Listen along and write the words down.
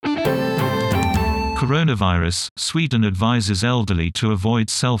Coronavirus, Sweden advises elderly to avoid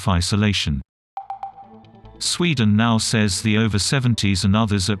self-isolation. Sweden now says the over 70s and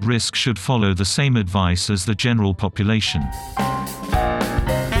others at risk should follow the same advice as the general population.